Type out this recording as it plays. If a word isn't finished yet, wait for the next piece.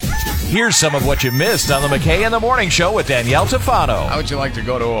Here's some of what you missed on the McKay in the Morning Show with Danielle Tufano. How would you like to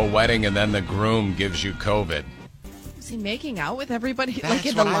go to a wedding and then the groom gives you COVID? Is he making out with everybody? That's like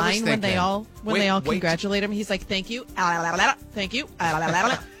in the what I was line when they all Wait. congratulate him? He's like, "Thank you, thank you."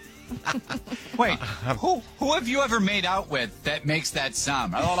 Wait, who have you ever made out with that makes that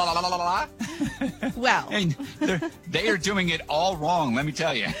sound? Well, And they are doing it all wrong, let me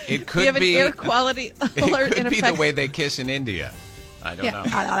tell you. It we could have an be. air quality It alert could in be effect. the way they kiss in India. I don't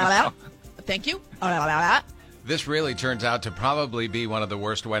know. Thank you. This really turns out to probably be one of the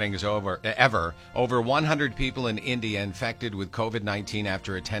worst weddings ever. Over 100 people in India infected with COVID-19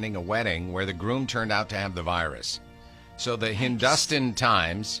 after attending a wedding where the groom turned out to have the virus. So the Hindustan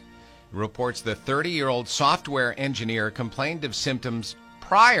Times reports the 30-year-old software engineer complained of symptoms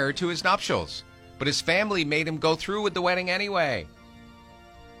prior to his nuptials, but his family made him go through with the wedding anyway.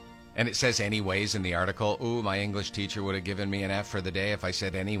 And it says anyways in the article. Ooh, my English teacher would have given me an F for the day if I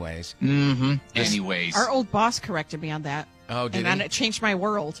said anyways. Mm-hmm. Anyways. Our old boss corrected me on that. Oh, did and he? it changed my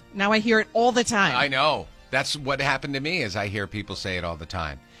world. Now I hear it all the time. I know. That's what happened to me, is I hear people say it all the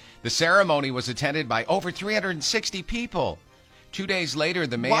time. The ceremony was attended by over 360 people. 2 days later,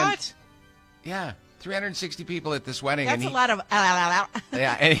 the man... What? Yeah, 360 people at this wedding. That's and a lot of.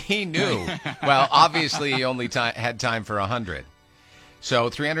 Yeah, and he knew. Well, obviously, he only had time for 100.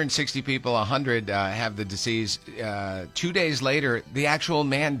 So 360 people, 100 have the disease. 2 days later, the actual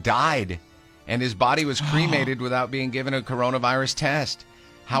man died, and his body was cremated without being given a coronavirus test.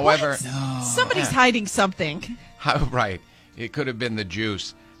 However, Somebody's hiding something. right, it could have been the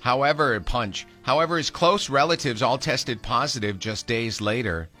juice. However, his close relatives all tested positive just days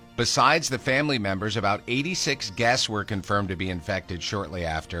later. Besides the family members, about 86 guests were confirmed to be infected shortly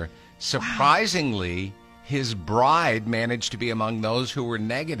after. Surprisingly, his bride managed to be among those who were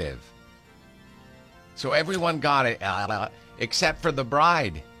negative. So everyone got it, except for the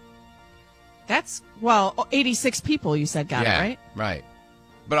bride. That's 86 people you said got it, right? Right.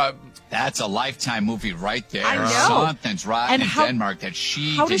 But That's a Lifetime movie right there. I know. Something's rotten And in how- Denmark that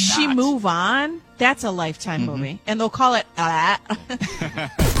she How did does she not. move on? That's a Lifetime movie, and they'll call it.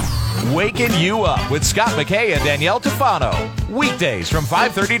 Waking you up with Scott McKay and Danielle Tufano. Weekdays from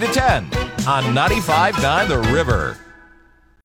 5:30 to 10 on 95.9 The River.